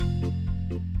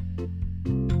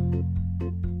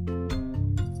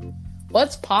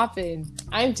What's poppin'?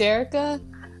 I'm Jerica.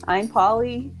 I'm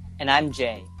Polly. And I'm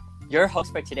Jay, your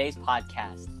host for today's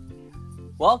podcast.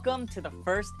 Welcome to the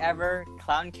first ever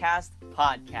Clowncast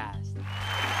podcast.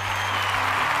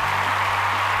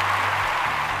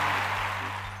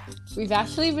 We've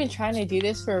actually been trying to do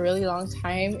this for a really long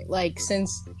time, like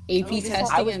since AP testing.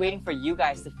 I was waiting for you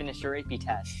guys to finish your AP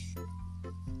test.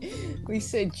 We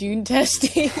said June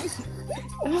testing.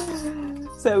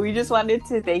 So we just wanted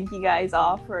to thank you guys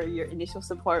all for your initial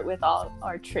support with all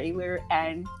our trailer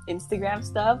and Instagram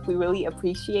stuff. We really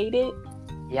appreciate it.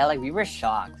 Yeah, like we were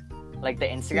shocked. Like the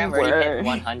Instagram already hit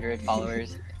 100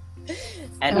 followers.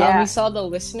 And when we saw the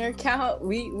listener count,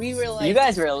 we were like... You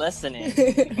guys were listening.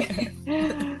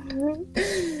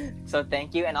 So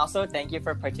thank you. And also thank you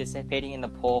for participating in the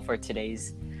poll for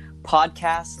today's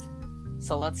podcast.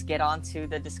 So let's get on to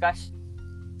the discussion.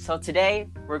 So today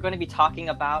we're going to be talking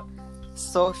about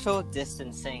social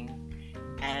distancing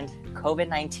and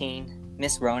COVID-19.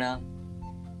 Miss Rona.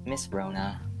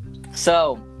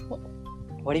 So,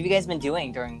 what have you guys been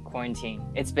doing during quarantine?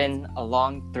 It's been a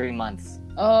long 3 months.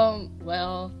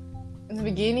 Well, in the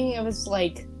beginning it was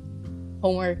like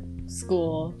homework,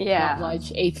 school, not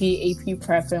much, AP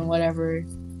prep and whatever.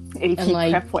 AP and,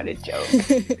 like, prep, what a joke.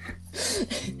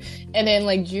 And then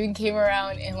like June came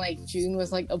around and like June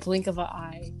was like a blink of an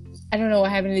eye. I don't know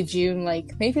what happened to June.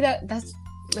 Like maybe that's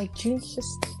like June's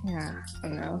just I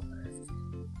don't know.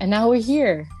 And now we're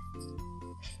here.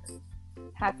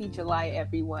 Happy July,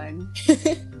 everyone.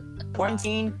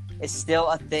 Quarantine is still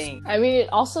a thing. I mean, it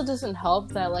also doesn't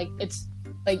help that like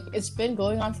it's been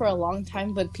going on for a long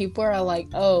time, but people are like,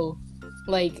 oh,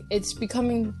 like it's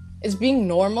being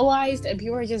normalized, and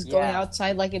people are just going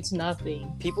outside like it's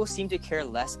nothing. People seem to care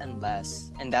less and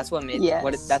less, and that's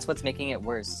that's what's making it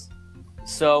worse.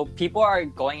 So people are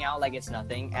going out like it's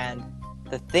nothing, and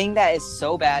the thing that is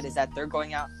so bad is that they're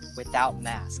going out without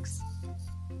masks.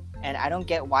 And I don't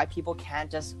get why people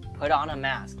can't just put on a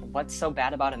mask. What's so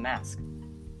bad about a mask?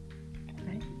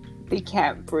 They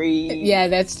can't breathe. Yeah,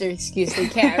 that's their excuse. They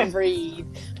can't breathe.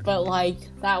 But like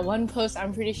that one post,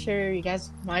 I'm pretty sure you guys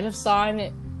might have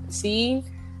seen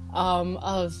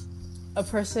of a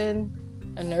person,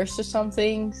 a nurse or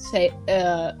something,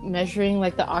 measuring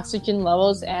like the oxygen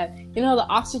levels, and the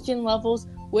oxygen levels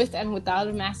with and without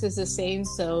a mask is the same,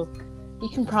 so you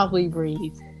can probably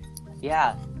breathe.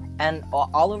 Yeah, and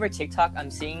all over TikTok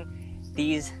I'm seeing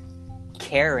these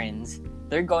Karens.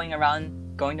 They're going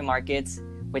around going to markets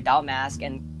without masks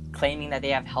and claiming that they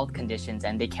have health conditions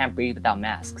and they can't breathe without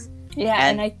masks. Yeah,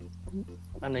 and I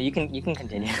don't know, you can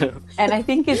continue. And I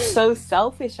think it's so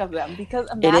selfish of them, because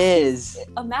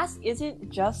a mask isn't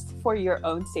just for your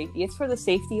own safety, it's for the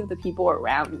safety of the people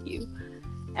around you.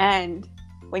 And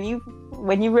when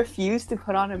you refuse to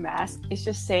put on a mask, it's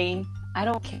just saying, I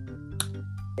don't care.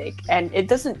 And it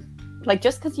doesn't, like,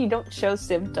 just because you don't show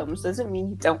symptoms doesn't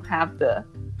mean you don't have the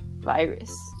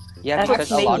virus. Yeah, that's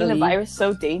what's making the virus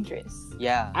so dangerous.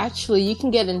 Yeah. Actually, you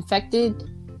can get infected.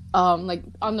 Like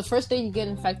on the first day you get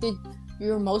infected,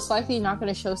 you're most likely not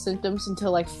going to show symptoms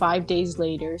until like 5 days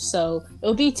later. So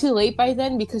it'll be too late by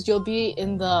then, because you'll be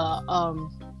in the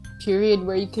period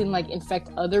where you can like infect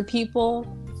other people.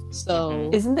 So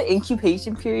isn't the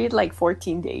incubation period like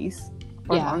 14 days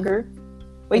or longer?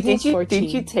 Wait, did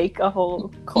you take a whole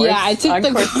course? Yeah, I took on the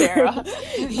Coursera.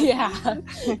 Yeah.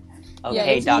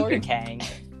 Okay, Dr. Kang.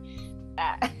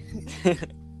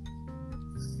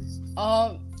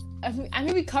 I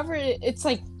mean, we covered it. It's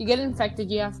like you get infected,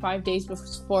 you have 5 days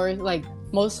before like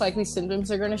most likely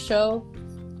symptoms are going to show,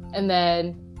 and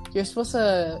then you're supposed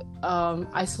to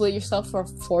isolate yourself for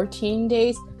 14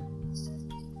 days.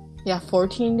 Yeah,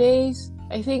 14 days,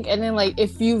 I think. And then like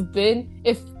if you've been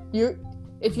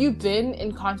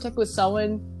in contact with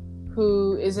someone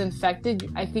who is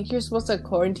infected, I think you're supposed to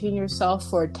quarantine yourself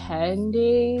for 10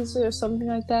 days or something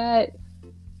like that.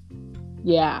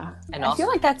 Yeah. And I feel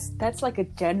like that's like a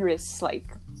generous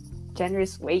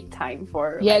wait time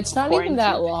for it's not even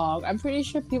that long. I'm pretty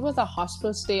sure people at the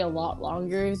hospital stay a lot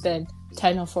longer than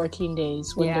 10 or 14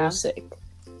 days when they're sick.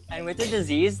 And with the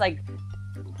disease, like,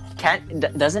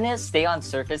 doesn't it stay on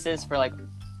surfaces for like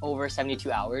over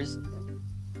 72 hours?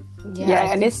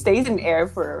 Yeah, and it stays in air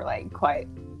for like quite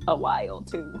a while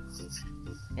too.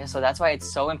 Yeah, so that's why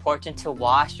it's so important to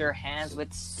wash your hands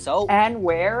with soap. And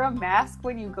wear a mask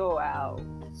when you go out.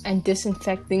 And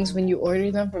disinfect things when you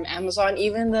order them from Amazon,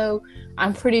 even though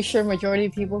I'm pretty sure majority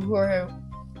of people who are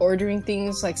ordering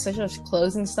things like such as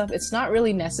clothes and stuff, it's not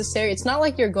really necessary. It's not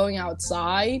like you're going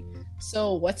outside,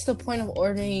 so what's the point of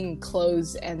ordering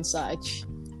clothes and such?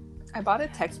 I bought a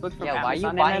textbook from Amazon, why are you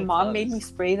and buying my mom clothes? made me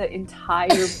spray the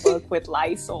entire book with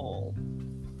Lysol.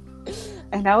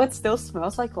 And now it still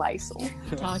smells like Lysol.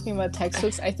 Talking about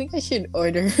textbooks, I think I should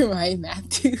order my math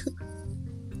 2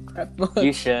 prep book.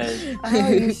 You should. Oh,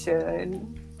 you should.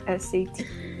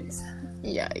 SATs.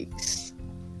 Yikes.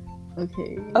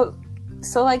 Okay. Oh,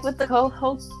 so like with the whole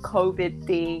COVID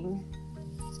thing,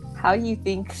 how do you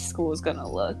think school is gonna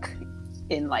look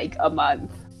in like a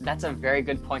month? That's a very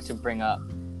good point to bring up,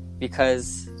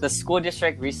 because the school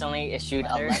district recently issued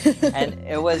a letter, and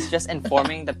it was just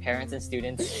informing the parents and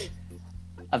students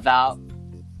about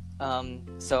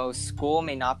so school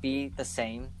may not be the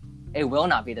same. It will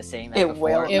not be the same as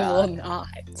before. It will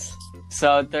not.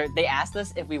 So they asked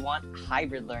us if we want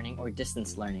hybrid learning or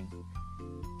distance learning.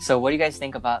 So what do you guys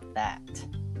think about that?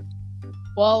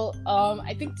 Well,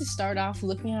 I think to start off,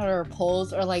 looking at our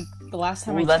polls, or like the last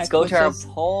time let's go to our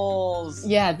polls.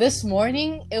 Yeah, this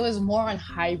morning it was more on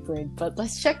hybrid, but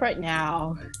let's check right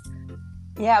now.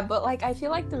 Yeah, but like I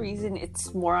feel like the reason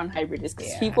it's more on hybrid is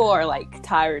because people are like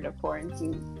tired of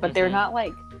quarantine, but they're not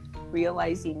like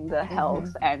realizing the health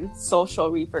and social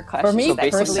repercussions. For me, that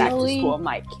personally, school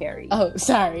might carry. Oh,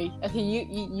 sorry. Okay,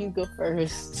 you go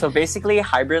first. So basically,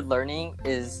 hybrid learning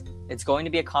it's going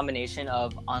to be a combination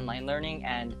of online learning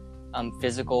and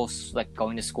physical, like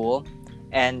going to school.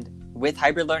 And with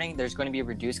hybrid learning, there's going to be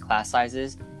reduced class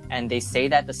sizes, and they say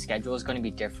that the schedule is going to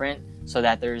be different so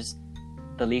that there's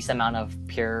the least amount of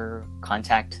peer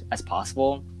contact as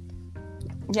possible.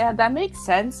 Yeah, that makes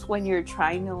sense when you're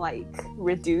trying to like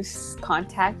reduce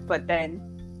contact, but then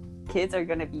kids are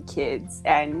gonna be kids,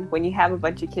 and when you have a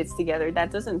bunch of kids together,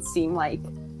 that doesn't seem like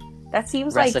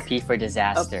seems recipe for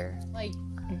disaster.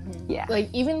 Yeah, like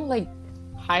even like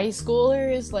high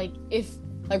schoolers, like if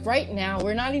like right now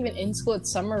we're not even in school,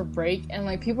 it's summer break, and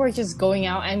like people are just going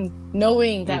out, and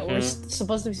knowing that we're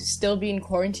supposed to still be in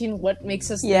quarantine, what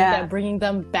makes us think that bringing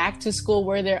them back to school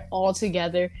where they're all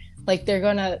together, like they're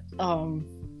gonna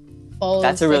follow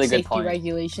that's a really good safety point.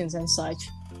 Regulations and such.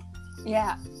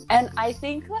 Yeah, and I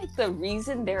think like the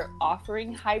reason they're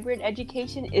offering hybrid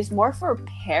education is more for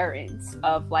parents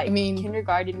of like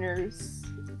kindergarteners,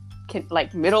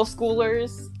 like middle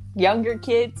schoolers, younger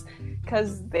kids,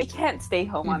 because they can't stay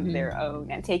home on their own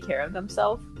and take care of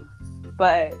themselves.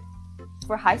 But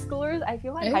for high schoolers, I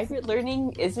feel like hybrid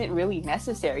learning isn't really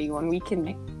necessary when we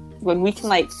can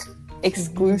like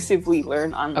exclusively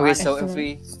learn online. Okay,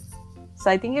 so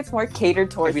I think it's more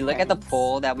catered towards if we look parents. at the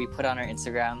poll that we put on our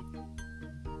Instagram,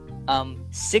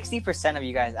 60% of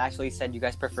you guys actually said you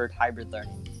guys preferred hybrid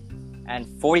learning, and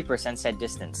 40% said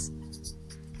distance.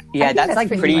 Yeah, that's like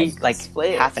pretty like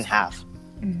split. Half and half.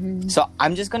 So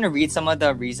I'm just going to read some of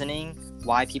the reasoning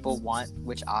why people want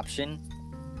which option.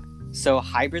 So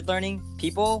hybrid learning,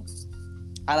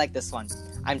 I like this one.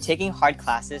 I'm taking hard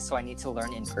classes, so I need to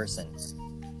learn in person.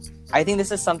 I think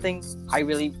this is something I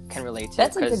really can relate to.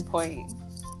 That's a good point.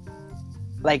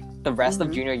 Like the rest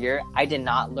of junior year, I did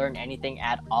not learn anything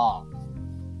at all.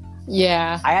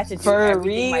 Yeah. I had to do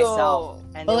everything myself,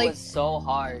 and it was so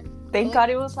hard. Thank God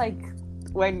it was like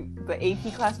when the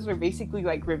AP classes were basically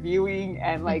like reviewing,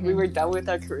 and like we were done with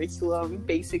our curriculum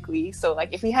basically. So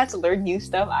like if we had to learn new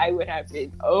stuff, I would have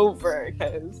been over,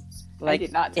 because I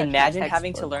did not touch imagine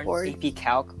having to learn AP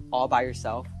Calc all by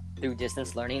yourself through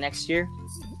distance learning next year.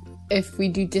 If we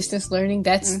do distance learning,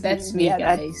 that's me,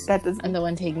 guys. I'm the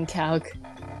one taking Calc.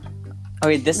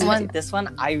 Okay, this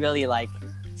one I really like.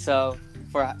 So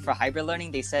for hybrid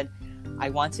learning, they said, I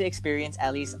want to experience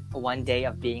at least one day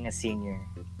of being a senior.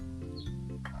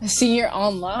 A senior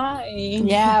online.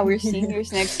 Yeah, we're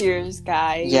seniors next year,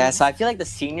 guys. Yeah, so I feel like the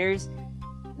seniors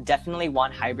definitely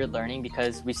want hybrid learning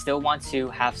because we still want to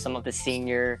have some of the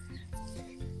senior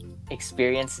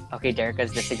experience. Okay,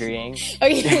 Derica's disagreeing.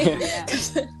 Okay.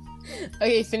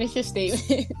 Okay, finish your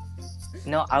statement.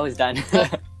 No, I was done.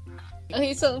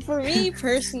 Okay, so for me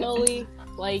personally,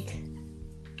 like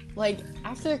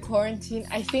after quarantine,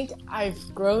 I think I've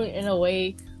grown in a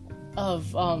way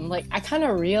of like I kind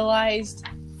of realized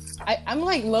I'm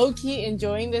like low-key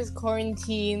enjoying this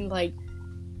quarantine. Like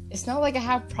it's not like I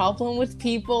have problem with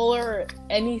people or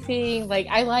anything. Like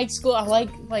I like school, I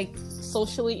like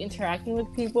socially interacting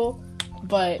with people,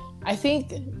 but I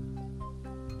think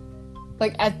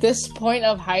like at this point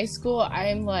of high school,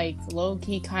 I'm like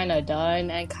low-key kind of done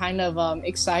and kind of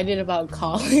excited about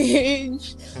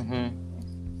college.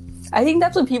 I think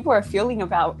that's what people are feeling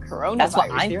about coronavirus. That's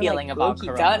what I'm feeling about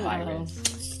coronavirus.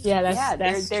 Yeah,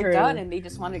 that's they're true. done and they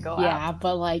just want to go out. Yeah,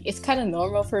 but like it's kind of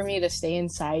normal for me to stay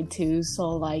inside too. So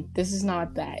like this is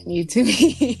not that new to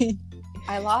me.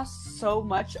 I lost so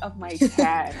much of my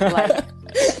tan. Like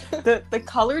the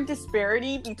color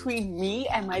disparity between me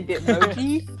and my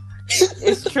Bitmoji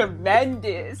is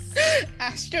tremendous.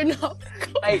 Astronomical.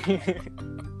 Like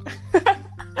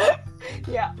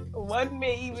Yeah, one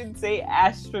may even say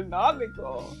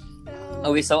astronomical.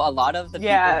 Okay, so a lot of the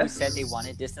people who said they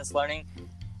wanted distance learning,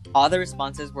 all the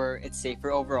responses were it's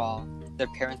safer overall. Their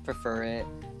parents prefer it.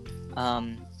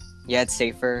 Yeah, it's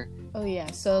safer. Oh yeah,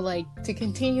 so like to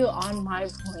continue on my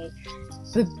point,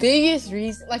 the biggest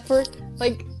reason, like for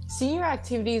like senior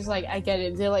activities, like I get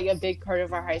it, they're like a big part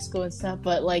of our high school and stuff,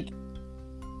 but like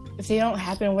if they don't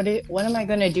happen, what am I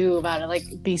gonna do about it? Like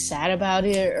be sad about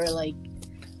it or like?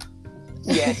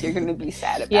 Yes, you're gonna be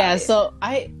sad about it. Yeah, so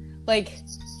I like.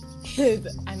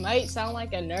 I might sound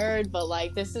like a nerd, but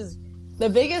like this is the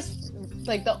biggest,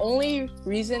 like the only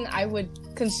reason I would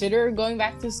consider going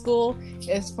back to school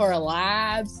is for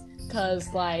labs, cause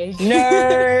like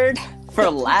nerd for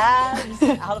labs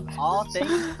out of all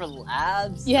things for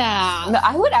labs. Yeah, no,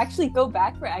 I would actually go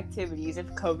back for activities if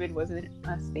COVID wasn't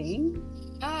a thing.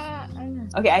 I don't know.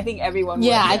 Okay, I think everyone would.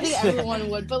 Yeah, I think everyone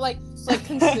would, but like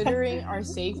considering our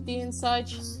safety and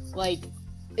such, like.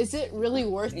 Is it really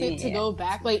worth it to go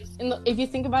back? Like, if you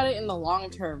think about it in the long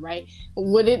term, right?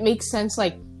 Would it make sense,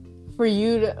 like, for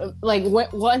you to, like,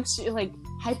 once, like,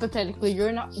 hypothetically,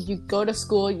 you go to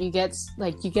school, you get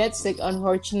sick,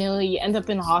 unfortunately, you end up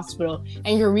in a hospital,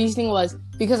 and your reasoning was,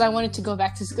 because I wanted to go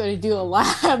back to school to do a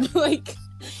lab, like,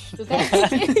 does that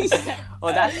make any sense?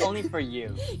 Well, that's only for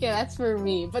you. Yeah, that's for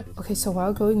me. But okay, so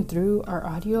while going through our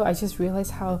audio, I just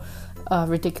realized how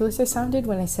ridiculous I sounded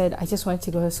when I said I just wanted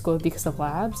to go to school because of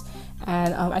labs.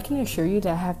 And I can assure you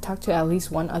that I have talked to at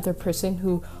least one other person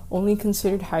who only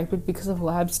considered hybrid because of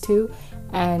labs too.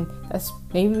 And that's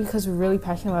maybe because we're really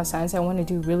passionate about science. I want to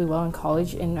do really well in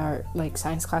college in our like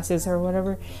science classes or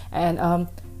whatever. And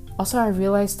also, I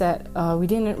realized that we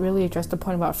didn't really address the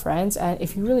point about friends, and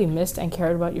if you really missed and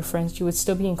cared about your friends, you would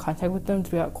still be in contact with them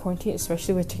throughout quarantine,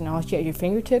 especially with technology at your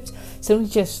fingertips. Simply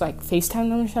just like FaceTime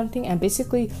them or something, and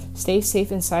basically stay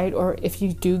safe inside, or if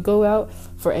you do go out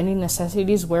for any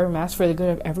necessities, wear a mask for the good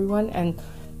of everyone. And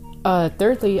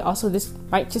thirdly, also, this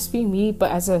might just be me, but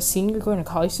as a senior going to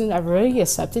college soon, I've already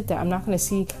accepted that I'm not going to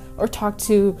see or talk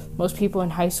to most people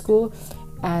in high school,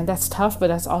 and that's tough, but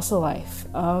that's also life.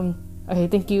 Okay,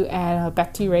 thank you, and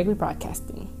back to your regular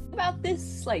broadcasting. About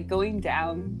this, like, going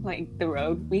down, like, the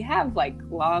road, we have, like,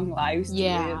 long lives to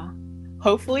live,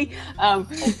 hopefully.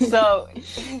 So,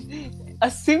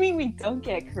 assuming we don't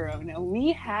get corona,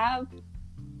 we have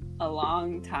a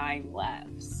long time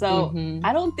left. So,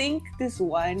 I don't think this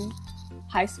one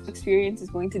high school experience is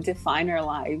going to define our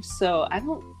lives. So, I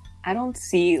don't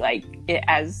see, like, it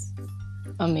as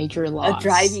a major loss. A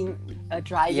driving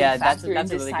factor in that's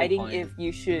deciding if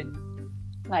you should,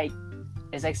 like,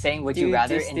 it's like saying, would you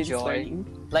rather enjoy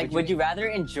would you rather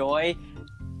enjoy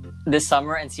this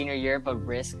summer and senior year but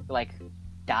risk like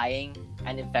dying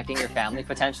and infecting your family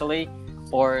potentially,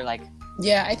 or like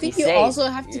I think you also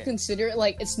have to consider,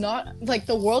 like, it's not like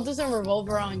the world doesn't revolve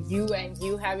around you and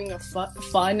you having a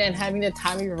fun and having the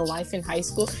time of your life in high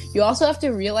school. You also have to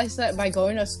realize that by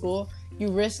going to school you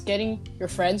risk getting your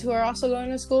friends who are also going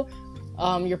to school,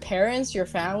 your parents, your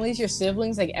families, your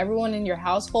siblings, like everyone in your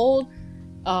household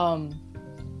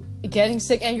getting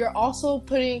sick, and you're also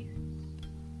putting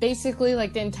basically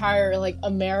like the entire like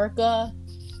America,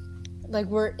 like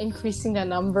we're increasing the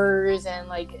numbers, and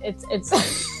like it's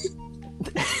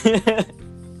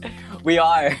we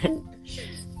are.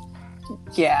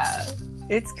 Yeah,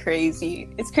 it's crazy.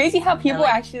 It's crazy how people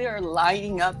actually are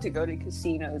lining up to go to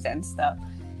casinos and stuff.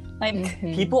 Like,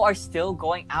 people are still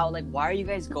going out. Like, why are you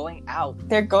guys going out?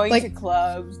 They're going to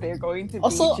clubs. They're going to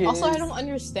beaches. Also, I don't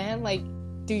understand, like,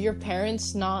 do your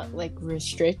parents not, like,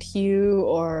 restrict you,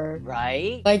 or...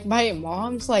 Right? Like, my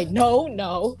mom's like, no.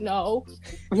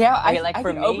 Yeah, I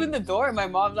can open the door and my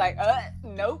mom's like,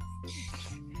 nope.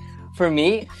 For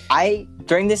me,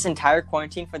 during this entire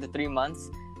quarantine for the 3 months,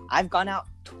 I've gone out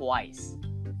twice.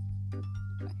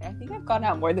 Okay, I think I've gone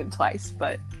out more than twice,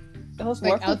 but...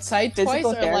 Like outside twice,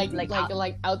 or therapy.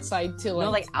 like outside to like... No,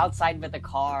 like outside with the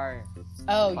car.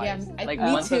 Oh twice. Yeah, like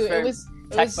me too. It was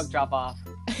textbook drop off.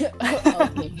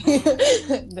 Okay.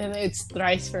 Then it's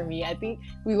thrice for me. I think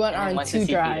we went on 2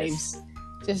 drives.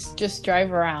 Just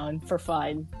drive around for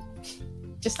fun,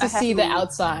 just to see the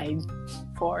outside.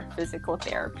 For physical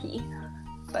therapy.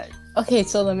 But okay,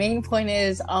 so the main point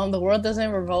is the world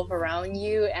doesn't revolve around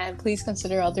you, and please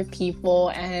consider other people,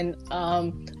 and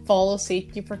follow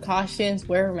safety precautions,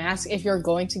 wear a mask if you're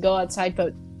going to go outside,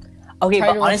 but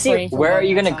honestly, where are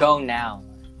you gonna go now?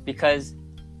 Because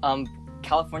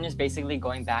California's basically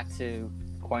going back to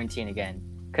quarantine again,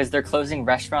 because they're closing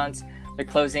restaurants, they're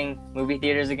closing movie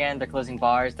theaters again, they're closing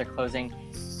bars, they're closing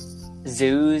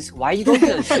zoos. Why are you going to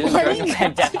the zoo during a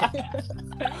pandemic?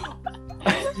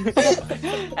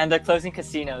 And they're closing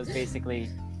casinos, basically.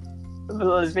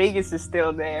 Las Vegas is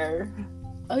still there.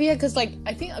 Oh yeah, because like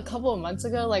I think a couple of months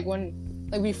ago, like when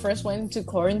like we first went into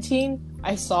quarantine,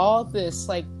 I saw this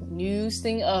like news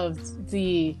thing of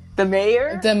the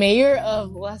mayor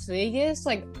of Las Vegas.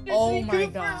 Like, oh my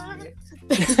god,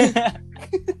 that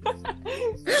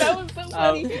was so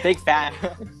funny. Big fan.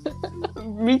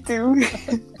 Me too.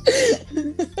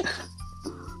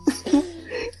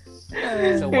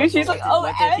 So she's like,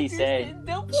 what did he say?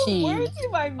 Don't put words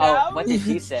in my mouth. Oh, what did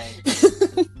he say?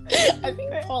 I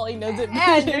think Polly knows it.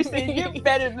 Anderson, you're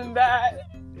better than that.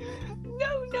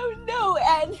 No,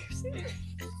 Anderson.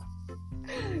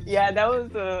 Yeah, that was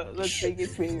the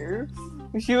biggest mayor.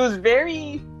 She was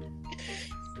very,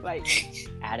 like,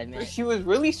 adamant. She was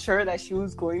really sure that she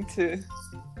was going to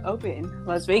open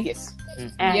Las Vegas.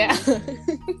 Mm-hmm. Yeah.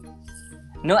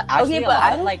 No, actually, a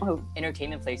lot of like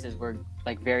entertainment places were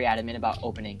like very adamant about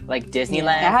opening, like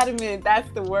Disneyland. Yeah, adamant,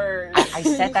 that's the word. I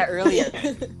said that earlier.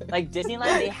 Like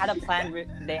Disneyland, they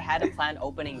had a planned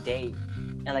opening date,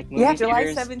 and like movie July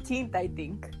theaters, 17th, I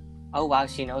think. Oh wow,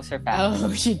 she knows her facts.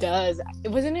 Oh, she does.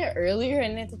 Wasn't it earlier,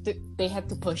 and they had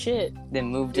to push it? They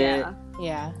moved it.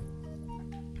 Yeah.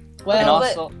 Well, and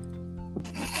also,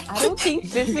 I don't think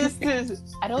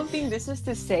this is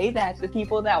to say that the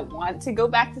people that want to go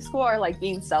back to school are like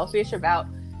being selfish about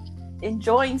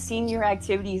enjoying senior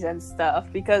activities and stuff,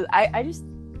 because I just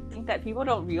think that people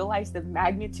don't realize the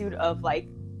magnitude of like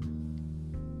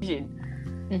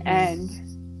vision. And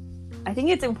I think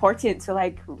it's important to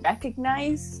like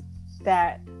recognize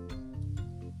that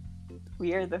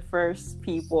we are the first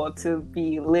people to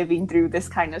be living through this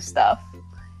kind of stuff,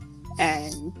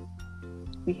 and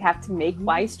we have to make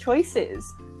wise choices.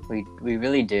 We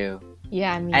really do.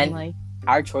 Yeah, I mean, and like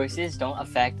our choices don't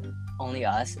affect only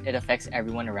us; it affects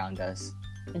everyone around us,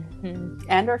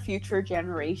 and our future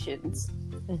generations.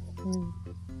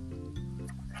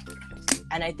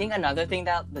 And I think another thing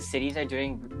that the cities are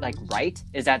doing like right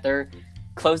is that they're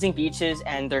closing beaches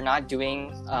and they're not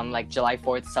doing like July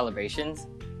 4th celebrations.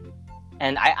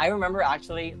 And I remember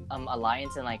actually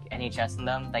Alliance and like NHS and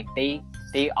them, like they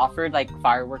offered like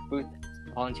firework booth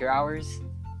volunteer hours.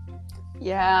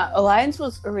 Yeah, Alliance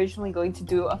was originally going to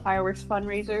do a fireworks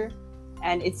fundraiser,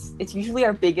 and it's usually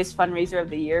our biggest fundraiser of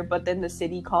the year, but then the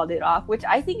city called it off, which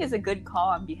I think is a good call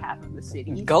on behalf of the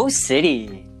city. Go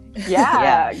city.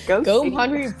 Yeah, go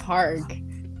Monterey Park.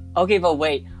 Okay, but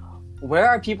wait, where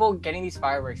are people getting these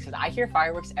fireworks? Because I hear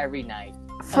fireworks every night.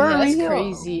 That's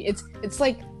crazy. It's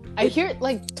like I hear it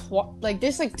like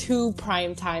there's like two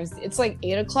prime times. It's like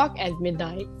 8:00 and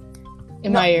midnight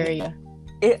in my area.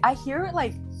 I hear it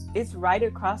like it's right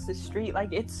across the street.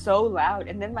 Like it's so loud.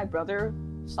 And then my brother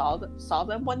saw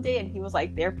them one day, and he was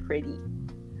like, "They're pretty."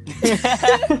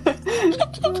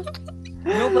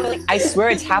 No, but like, I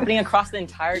swear it's happening across the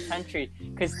entire country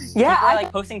because people are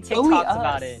like posting TikToks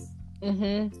about it.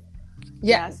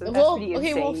 Yeah. So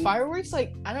well, fireworks,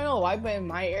 like I don't know why, but in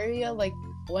my area, like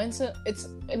it's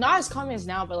not as common as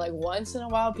now, but like once in a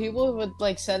while, people would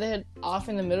like set it off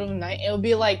in the middle of the night. It would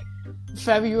be like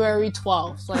February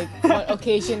 12th. Like what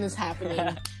occasion is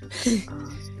happening?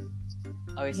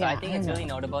 Okay, so I think it's really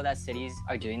notable that cities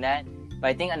are doing that. But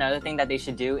I think another thing that they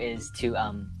should do is to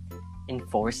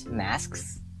enforce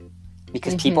masks,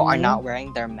 because people are not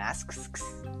wearing their masks.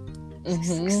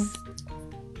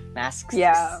 Masks.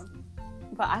 Yeah,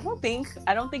 but I don't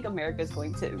think America is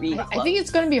going to be. I think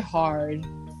it's going to be hard,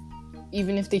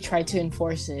 even if they try to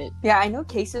enforce it. Yeah, I know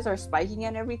cases are spiking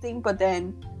and everything, but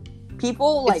then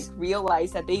people like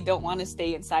realize that they don't want to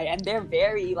stay inside, and they're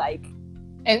very like.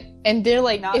 And they're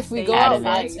like, if we go out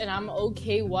once and I'm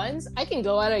okay once, I can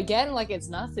go out again like it's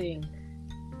nothing.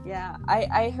 Yeah,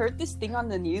 I heard this thing on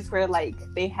the news where like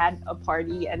they had a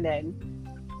party and then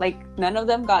like none of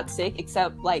them got sick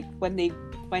except like when they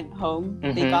went home,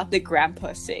 they got the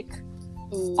grandpa sick.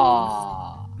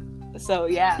 Aww. So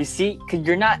yeah. You see, because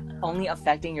you're not only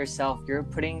affecting yourself, you're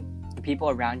putting the people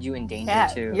around you in danger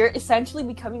too. You're essentially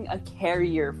becoming a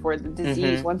carrier for the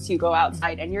disease once you go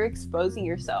outside, and you're exposing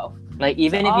yourself. Like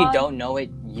even if you don't know it,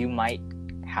 you might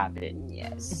have it.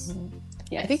 Yes.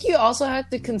 I think you also have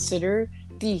to consider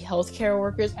the healthcare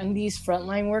workers and these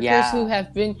frontline workers who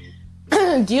have been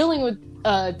dealing with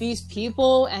these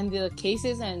people and the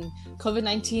cases and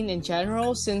COVID-19 in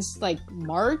general since like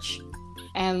March,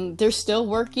 and they're still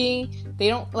working. They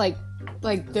don't like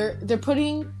they're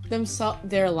putting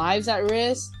their lives at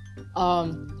risk.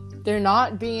 They're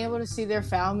not being able to see their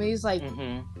families. Like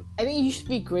I think you should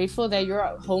be grateful that you're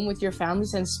at home with your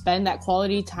families and spend that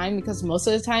quality time, because most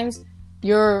of the times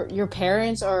your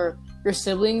parents or your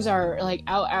siblings are like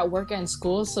out at work and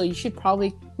school, so you should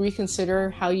probably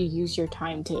reconsider how you use your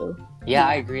time too. Yeah,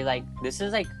 I agree. Like this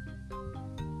is like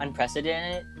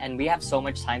unprecedented, and we have so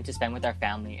much time to spend with our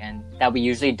family, and that we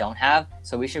usually don't have.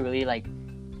 So we should really like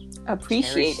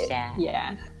appreciate it. That.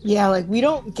 Yeah, like we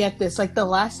don't get this. Like the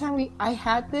last time I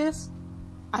had this,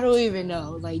 I don't even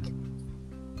know. Like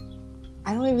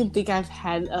I don't even think I've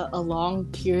had a long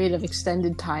period of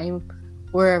extended time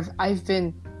where I've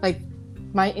been like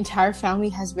my entire family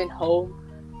has been home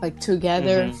like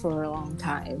together for a long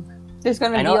time. There's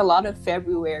gonna be a lot of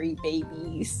February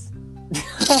babies.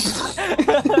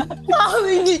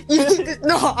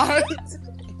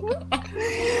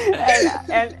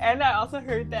 And I also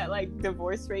heard that like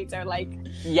divorce rates are like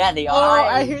they are. Oh,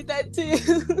 I heard that too.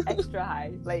 Extra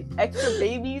high, like extra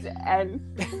babies and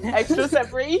extra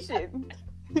separation.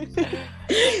 You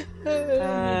did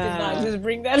not just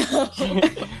bring that up.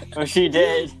 Oh, she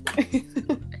did.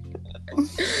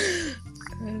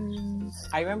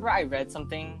 I remember I read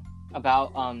something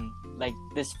about like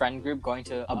this friend group going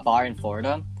to a bar in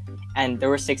Florida, and there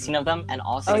were 16 of them, and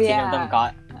all 16 of them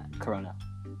got corona.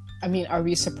 I mean, are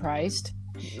we surprised?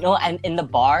 No, and in the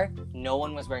bar, no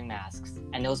one was wearing masks,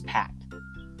 and it was packed.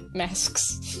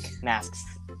 Masks.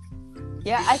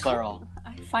 Yeah, I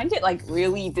find it like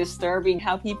really disturbing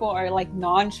how people are like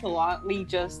nonchalantly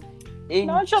just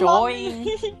enjoying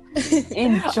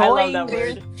I love that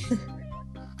word.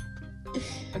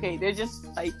 Okay, they're just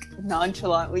like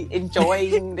nonchalantly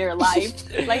enjoying their life,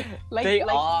 like they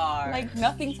are like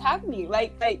nothing's happening.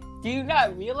 Like, do you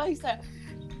not realize that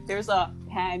there's a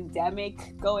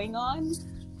pandemic going on?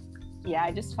 Yeah,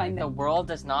 I just find the world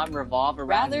does not revolve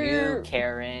around you,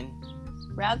 Karen.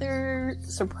 Rather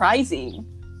surprising,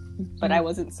 but I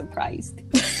wasn't surprised.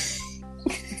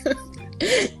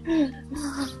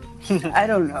 I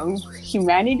don't know.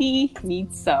 Humanity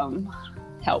needs some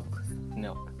help.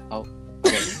 Milk. Oh.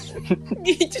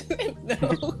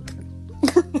 No.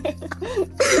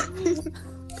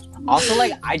 Also,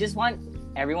 like, I just want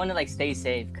everyone to like stay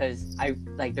safe, because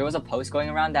there was a post going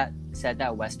around that said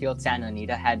that Westfield, Santa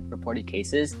Anita had reported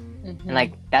cases, and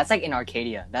like that's like in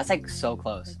Arcadia. That's like so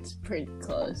close. It's pretty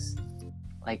close.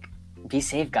 Like, be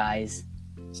safe, guys.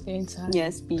 Stay inside.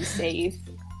 Yes, be safe.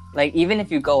 Like, even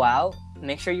if you go out,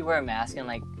 make sure you wear a mask and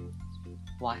like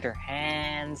wash your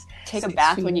hands. Take a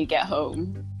bath when you get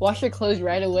home. Wash your clothes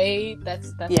right away.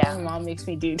 That's what my mom makes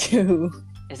me do too.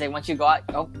 It's like once you go out,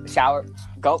 shower,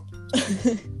 go.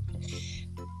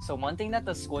 So one thing that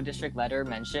the school district letter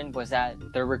mentioned was that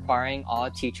they're requiring all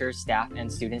teachers, staff,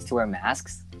 and students to wear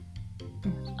masks.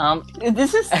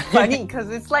 This is funny because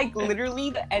it's like literally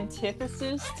the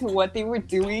antithesis to what they were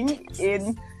doing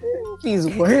in these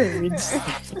words.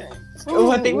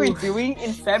 What they were doing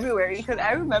in February, because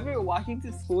I remember walking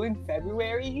to school in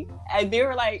February and they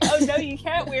were like, oh no, you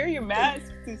can't wear your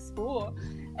mask to school,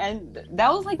 and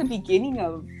that was like the beginning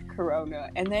of Corona.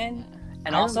 And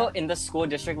also in the school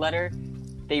district letter,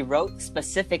 they wrote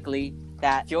specifically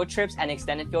that field trips and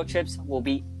extended field trips will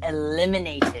be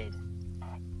eliminated.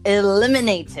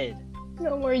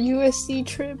 No more USC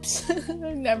trips.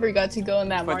 I never got to go on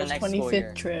that March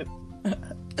 25th trip.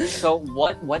 So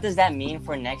what does that mean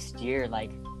for next year?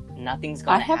 Like, nothing's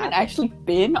gonna happen. I haven't actually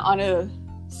been on a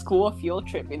school field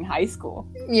trip in high school.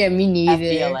 Yeah, me neither.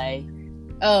 FBLA.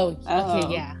 Oh,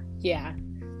 okay, yeah.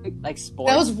 Like sports.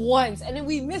 That was once, and then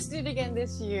we missed it again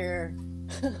this year.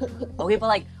 Okay, but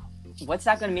like, what's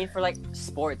that gonna mean for like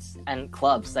sports and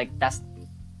clubs? Like,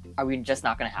 are we just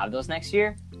not gonna have those next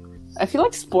year? I feel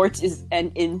like sports is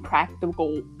an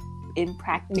impractical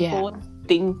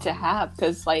thing to have,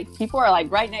 because like people are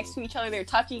like right next to each other, they're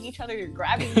touching each other, they're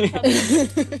grabbing each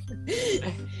other.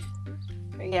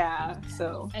 Yeah,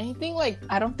 so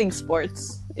I don't think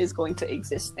sports is going to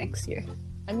exist next year.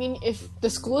 I mean, if the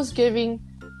school is giving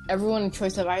everyone a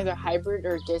choice of either hybrid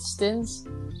or distance,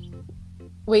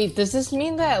 wait, does this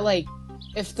mean that like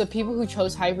if the people who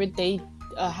chose hybrid, they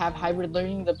have hybrid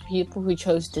learning, the people who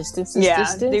chose distance is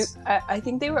distance? I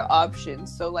think they were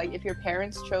options. So like if your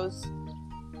parents chose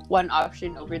one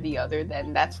option over the other,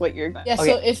 then that's what you're okay.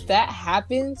 So if that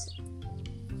happens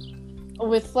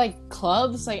with like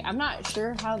clubs, like I'm not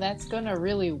sure how that's gonna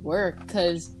really work,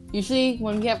 because usually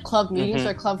when we have club meetings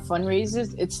or club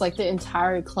fundraisers, it's like the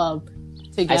entire club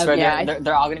together. I swear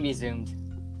they're all gonna be zoomed.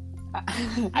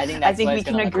 I think we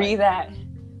can agree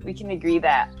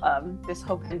that this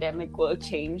whole pandemic will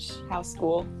change how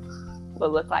school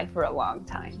will look like for a long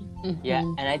time. Yeah,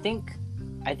 and I think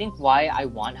why I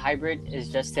want hybrid is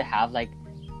just to have like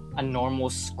a normal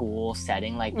school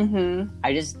setting. Like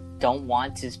I just don't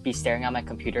want to be staring at my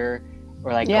computer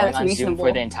or like going on Zoom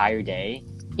for the entire day.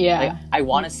 Yeah, like, I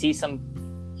want to see some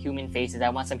human faces. I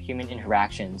want some human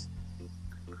interactions.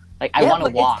 Like I want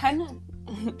to walk.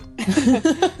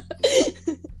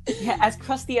 Yeah, as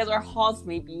crusty as our halls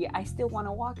may be, I still want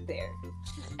to walk there.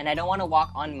 And I don't want to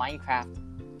walk on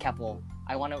Minecraft Keppel.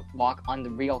 I want to walk on the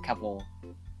real Keppel.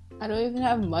 I don't even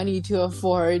have money to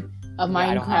afford a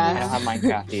Minecraft. I don't have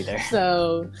Minecraft either.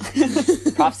 So,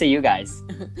 props to you guys.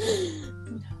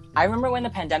 I remember when the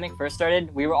pandemic first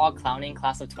started, we were all clowning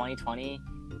class of 2020.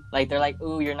 Like, they're like,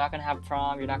 ooh, you're not going to have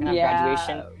prom, you're not going to have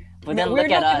graduation. But then look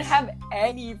at us. We're not going to have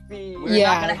anything. We're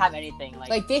not going to have anything.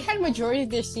 Like, they had majority of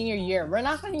their senior year. We're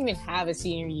not going to even have a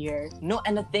senior year. No,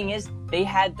 and the thing is, they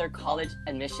had their college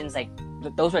admissions, like,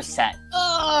 those were set.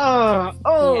 College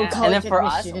and then for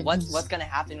admissions. us, what's going to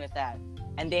happen with that?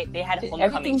 And they had homecoming.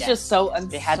 Everything's just so uncertain.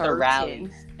 They had the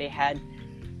rallies. They had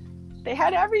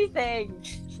everything.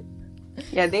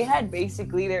 Yeah, they had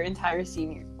basically their entire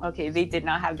senior. Okay, they did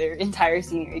not have their entire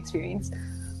senior experience,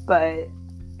 but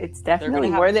it's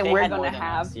definitely more than we're going to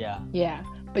have. Yeah.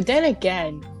 But then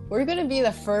again, we're going to be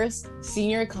the first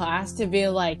senior class to be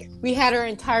like, we had our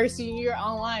entire senior year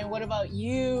online. What about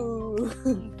you?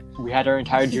 We had our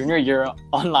entire junior year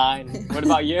online. What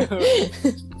about you?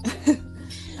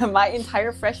 My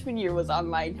entire freshman year was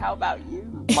online. How about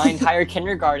you? My entire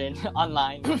kindergarten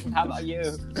online. How about you?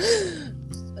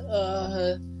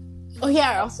 Oh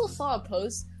yeah, I also saw a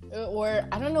post where,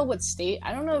 I don't know what state,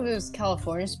 I don't know if it was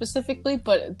California specifically,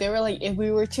 but they were like, if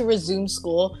we were to resume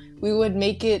school, we would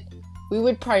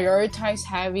prioritize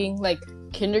having like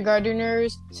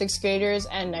kindergarteners, 6th graders,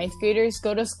 and 9th graders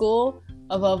go to school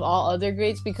above all other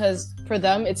grades, because for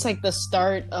them it's like the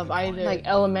start of either like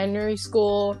elementary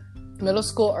school, middle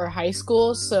school, or high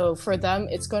school. So for them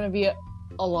it's going to be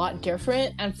a lot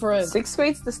different. And for 6th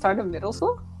grade's the start of middle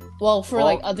school? Well,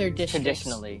 like other districts.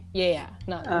 Traditionally. Yeah.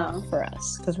 Not for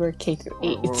us, because we're K through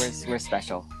 8. We're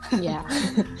special. Yeah.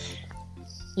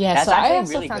 Yeah, that's so I actually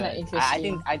also really found good. that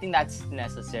interesting. I think that's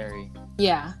necessary.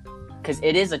 Yeah. Because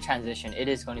it is a transition. It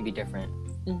is going to be different.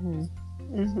 Mm-hmm.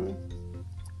 Mm-hmm.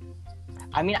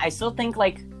 I mean, I still think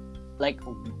like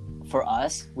for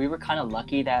us, we were kind of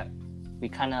lucky that we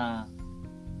kind of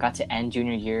got to end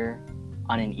junior year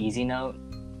on an easy note.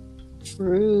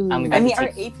 True. I mean, our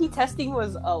AP testing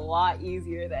was a lot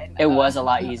easier than... It was a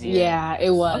lot easier. Yeah, it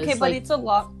was. Okay, but it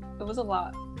was a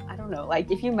lot. I don't know.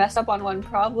 Like, if you mess up on one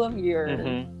problem, you're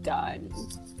done.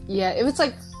 Yeah, it was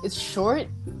like, it's short,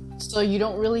 so you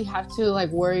don't really have to like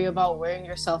worry about wearing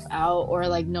yourself out or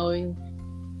like knowing...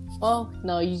 Well,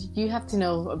 no, you have to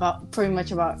know pretty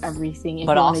much about everything if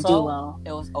you want to do well.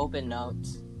 It was open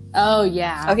notes. Oh,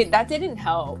 yeah. Okay, that didn't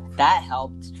help. That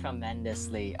helped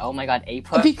tremendously. Oh my god,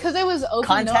 because it was open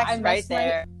context note, right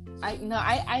there.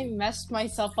 I messed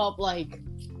myself up like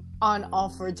on all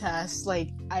 4 tests. Like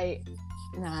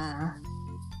nah.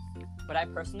 But I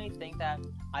personally think that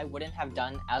I wouldn't have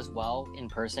done as well in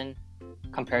person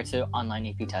compared to online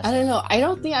AP testing. I don't know. I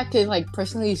don't think I could like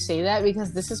personally say that,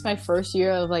 because this is my first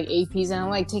year of like APs, and I'm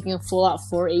like taking a full out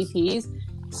 4 APs.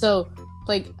 So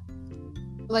like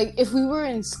if we were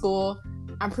in school,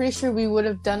 I'm pretty sure we would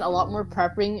have done a lot more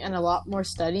prepping and a lot more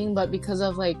studying, but because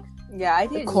of like I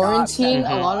did quarantine,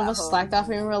 a lot of us slacked off,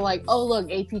 and we were like, oh look,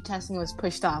 AP testing was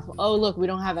pushed off. Oh look, we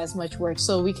don't have as much work,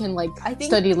 so we can like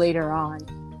study later on.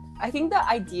 I think the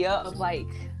idea of like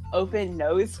open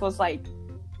notes was like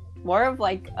more of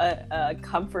like a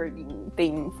comforting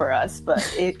thing for us, but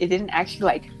it didn't actually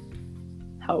like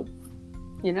help,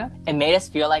 you know? It made us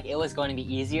feel like it was going to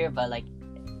be easier, but like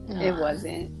it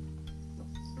wasn't.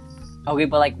 Okay,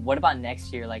 but like what about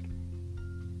next year? Like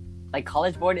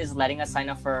College Board is letting us sign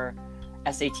up for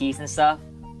SATs and stuff,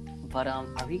 but are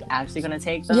we actually gonna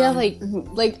take them? Yeah, like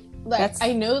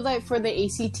I know that for the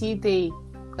ACT they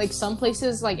like some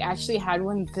places like actually had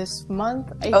one this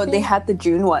month. I think. They had the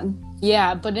June one.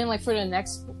 Yeah, but then like for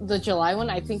the July one,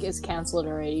 I think is canceled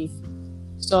already.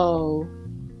 So,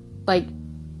 like,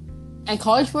 and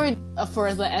College Board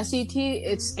for the SAT,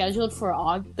 it's scheduled for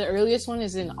the earliest one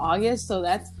is in August. So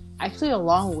that's actually a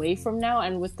long way from now.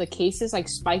 And with the cases like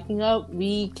spiking up,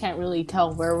 we can't really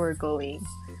tell where we're going.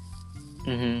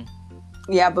 Mm-hmm.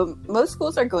 Yeah, but most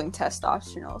schools are going test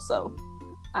optional, so.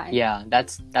 Yeah,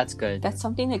 that's good. That's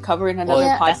something to cover in another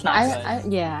podcast. That's not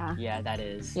good. Yeah, that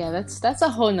is. Yeah, that's a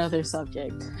whole nother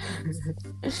subject.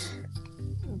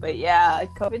 But yeah,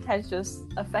 COVID has just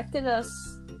affected us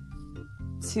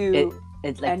to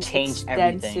it like an changed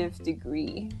extensive everything.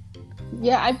 degree.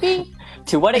 Yeah, I think.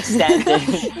 To what extent did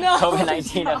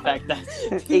COVID-19 affect us?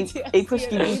 A push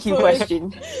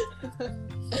question.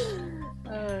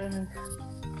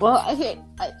 Well, okay.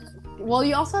 Well,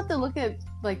 you also have to look at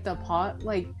like the pot.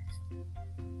 Like,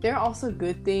 there are also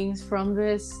good things from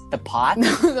this. The pot?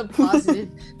 No, the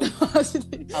positive. A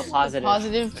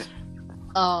positive.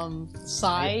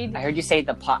 side. I heard you say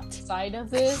the pot. Side of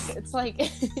this, it's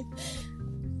like,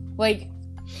 like,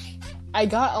 I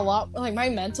got a lot. Like my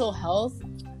mental health,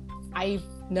 I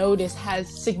noticed has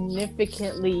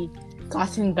significantly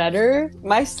gotten better.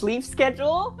 My sleep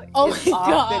schedule is my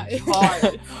off the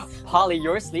charts. Holly,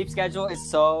 your sleep schedule is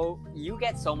so you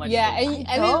get so much. Yeah, and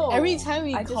then every time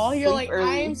we call, you're like,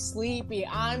 early. I'm sleepy,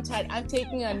 I'm tired, I'm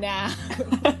taking a nap.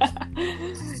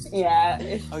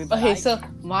 Yeah. Okay, so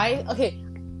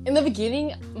in the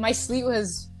beginning, my sleep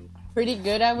was pretty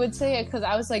good, I would say, because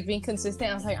I was like being consistent.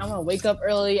 I was like, I'm gonna wake up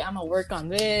early, I'm gonna work on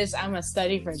this, I'm gonna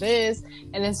study for this,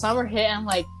 and then summer hit, and I'm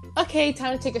like, okay,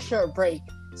 time to take a short break.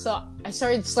 So I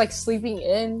started just like sleeping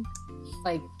in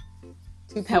like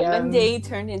 2 p.m. One day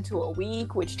turned into a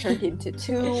week, which turned into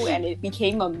 2, and it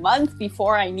became a month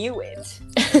before I knew it.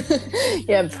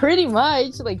 Yeah, pretty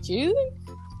much. Like June?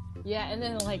 Yeah, and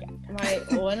then like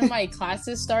one of my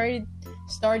classes started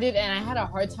and I had a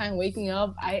hard time waking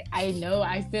up. I know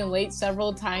I've been late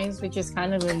several times, which is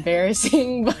kind of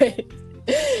embarrassing, but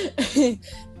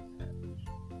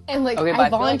and like I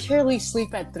voluntarily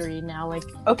sleep at 3 now. Like,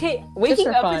 okay, waking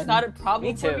up is not a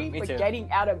problem for me, but too.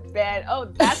 Getting out of bed,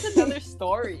 that's another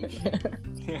story.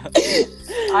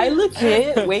 I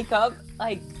legit wake up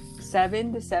like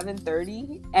 7 to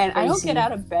 7:30, and I don't get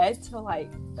out of bed till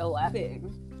like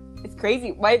 11. It's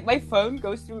crazy. My phone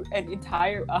goes through an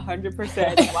entire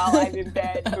 100% while I'm in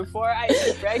bed before I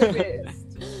eat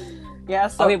breakfast. Yeah.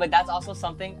 So okay, but that's also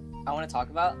something I want to talk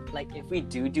about. Like, if we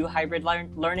do hybrid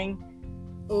learning.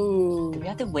 Ooh. Do we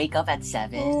have to wake up at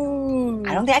 7? Ooh.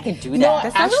 I don't think I can do that. No,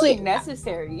 that's actually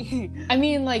necessary. I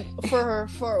mean, like for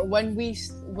when we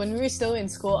were still in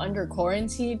school under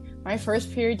quarantine, my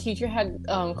first period teacher had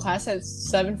class at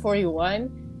 7:41,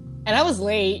 and I was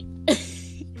late.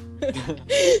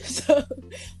 So,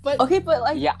 but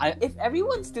like, yeah, if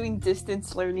everyone's doing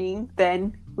distance learning,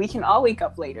 then we can all wake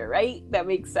up later, right? That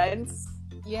makes sense.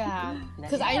 Yeah,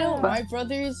 because I know my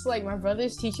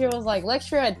brother's teacher was like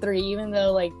lecture at 3, even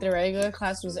though like the regular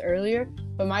class was earlier.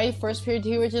 But my first period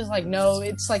teacher was just like, no,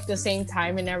 it's like the same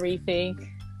time and everything.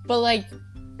 But like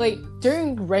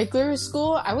during regular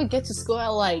school, I would get to school at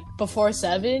like before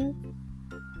 7.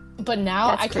 But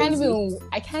now I can't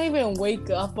even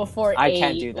wake up before 8. I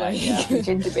can't do that. Like, yeah. We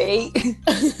can debate.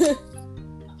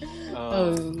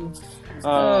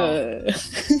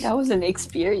 That was an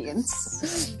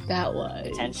experience. That was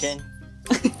tension.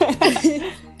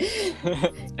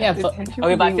 Yeah, but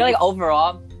okay, but I feel like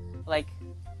overall, like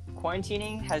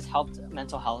quarantining has helped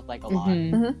mental health like a lot.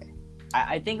 Mm-hmm.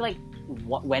 I think like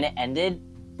when it ended,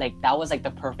 like that was like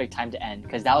the perfect time to end,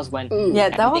 because that was when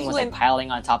everything was like piling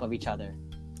on top of each other.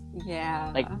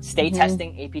 Yeah, like state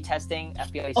testing, AP testing,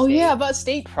 FBI. Oh yeah, about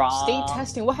state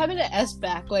testing. What happened to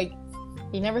SBAC? Like,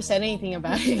 he never said anything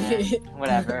about it.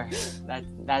 Whatever.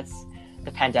 That's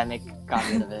the pandemic got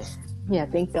rid of it. Yeah,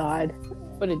 thank God.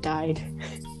 But it died.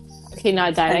 Okay,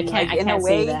 not died. And I can't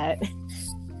say that.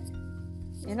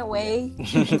 In a way,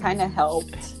 it kind of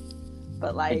helped,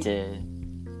 but like it did.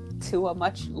 To a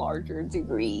much larger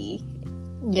degree.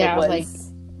 Yeah, like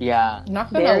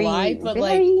not gonna lie, but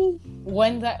like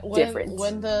when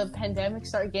the pandemic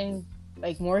started getting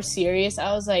like more serious,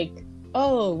 I was like,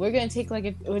 oh, we're gonna take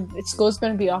like school's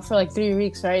gonna be off for like 3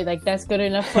 weeks, right? Like that's good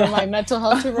enough for my mental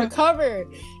health to recover,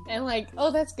 and like,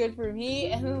 oh, that's good for me.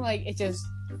 And then like it just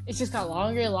got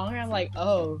longer and longer. I'm like,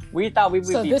 oh, we thought we would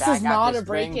so be this back is not after a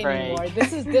break spring anymore.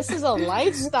 This is a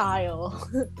lifestyle.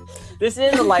 This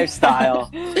is a lifestyle.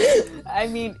 I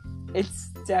mean, it's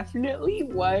definitely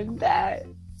one that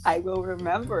I will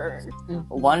remember.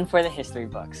 One for the history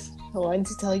books. One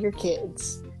to tell your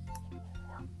kids.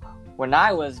 When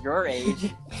I was your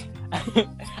age,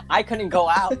 I couldn't go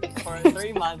out for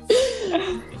 3 months.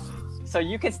 So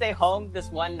you could stay home this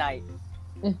one night.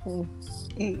 Mm-hmm.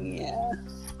 Yeah.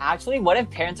 Actually, what if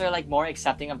parents are like more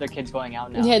accepting of their kids going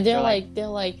out now? Yeah, they're like,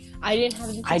 I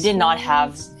did not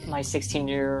have my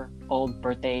 16-year-old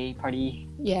birthday party.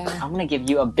 Yeah. I'm gonna give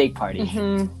you a big party.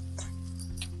 Mm-hmm.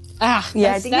 I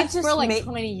think that's it's for like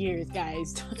 20 years,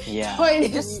 guys. Yeah. 20.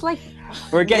 Just like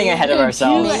we're getting ahead of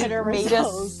ourselves. Made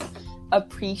us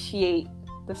appreciate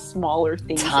the smaller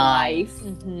things in life.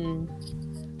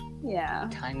 Mm-hmm. Yeah.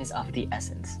 Time is of the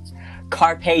essence.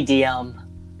 Carpe diem.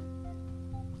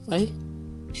 What?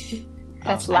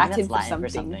 That's Latin for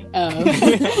something. Oh.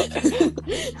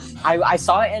 I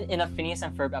saw it in a Phineas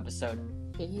and Ferb episode.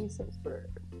 Phineas and Ferb.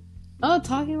 Oh,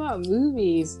 talking about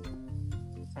movies.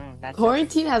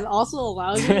 Quarantine has also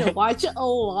allowed me to watch a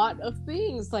lot of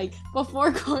things. Like,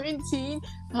 before quarantine,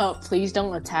 please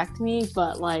don't attack me,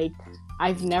 but like,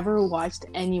 I've never watched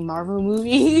any Marvel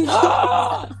movies.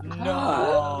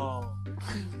 No.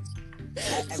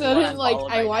 So then, like,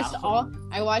 I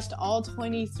watched all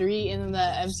 23 in the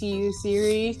MCU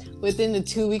series within the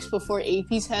 2 weeks before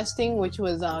AP testing, which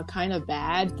was kind of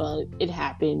bad, but it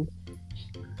happened.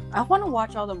 I want to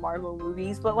watch all the Marvel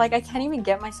movies, but like I can't even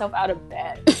get myself out of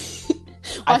bed.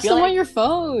 Watch them on your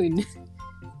phone.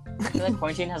 I feel like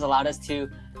quarantine has allowed us to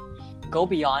go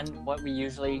beyond what we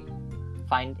usually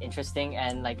find interesting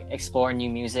and like explore new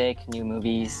music, new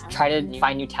movies, try to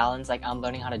find new talents. Like I'm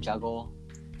learning how to juggle.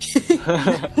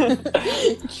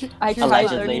 I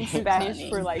tried learning Spanish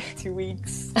for like 2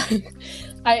 weeks.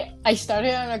 I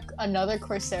started on another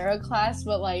Coursera class,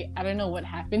 but like I don't know what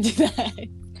happened to that.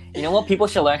 You know what people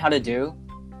should learn how to do?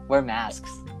 Wear masks.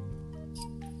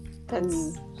 That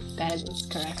is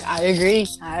correct. I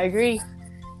agree.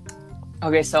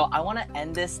 Okay, so I want to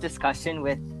end this discussion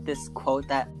with this quote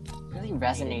that really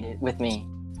resonated with me.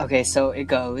 Okay, so it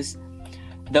goes,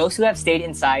 "Those who have stayed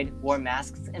inside, wore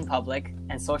masks in public,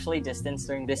 and socially distanced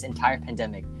during this entire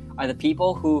pandemic are the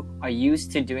people who are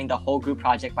used to doing the whole group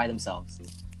project by themselves."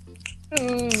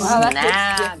 Wow,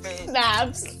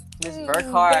 Snaps. Miss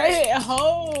Burkhart.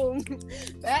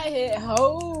 That hit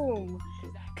home.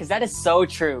 Because that is so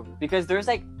true. Because there's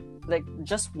like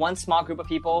just one small group of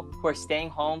people who are staying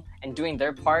home and doing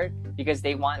their part because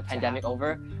they want the pandemic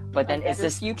over. But then it's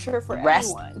this future for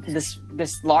rest, everyone.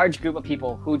 this large group of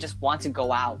people who just want to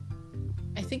go out.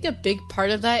 I think a big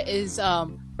part of that is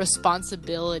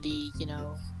responsibility. You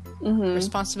know,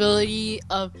 responsibility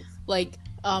of like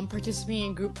participating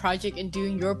in group project and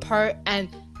doing your part, and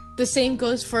the same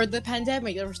goes for the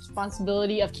pandemic. The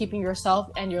responsibility of keeping yourself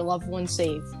and your loved ones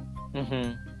safe.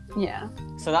 Yeah.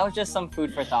 So that was just some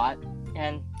food for thought,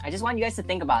 and I just want you guys to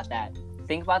think about that.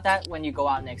 Think about that when you go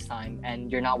out next time and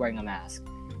you're not wearing a mask.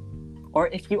 Or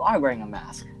if you are wearing a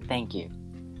mask, thank you.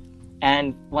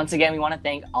 And once again, we want to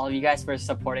thank all of you guys for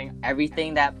supporting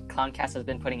everything that Clowncast has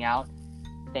been putting out.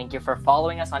 Thank you for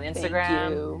following us on Instagram.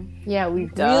 Thank you. Yeah, we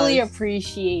really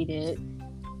appreciate it.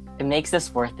 It makes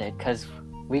this worth it because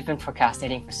we've been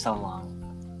procrastinating for so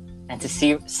long. And to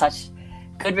see such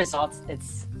good results,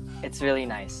 it's really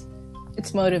nice.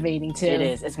 It's motivating too. It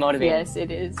is. It's motivating. Yes,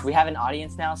 it is. We have an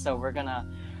audience now, so we're gonna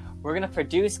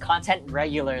produce content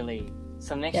regularly.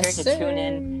 So make sure to tune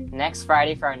in next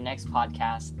Friday for our next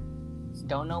podcast.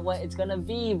 Don't know what it's gonna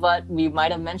be, but we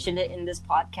might have mentioned it in this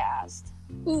podcast.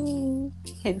 Ooh.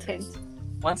 Hint, hint.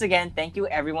 Once again, thank you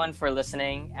everyone for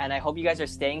listening, and I hope you guys are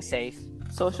staying safe,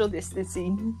 social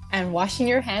distancing, and washing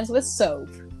your hands with soap,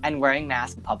 and wearing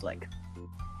masks in public.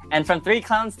 And from 3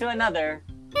 clowns to another,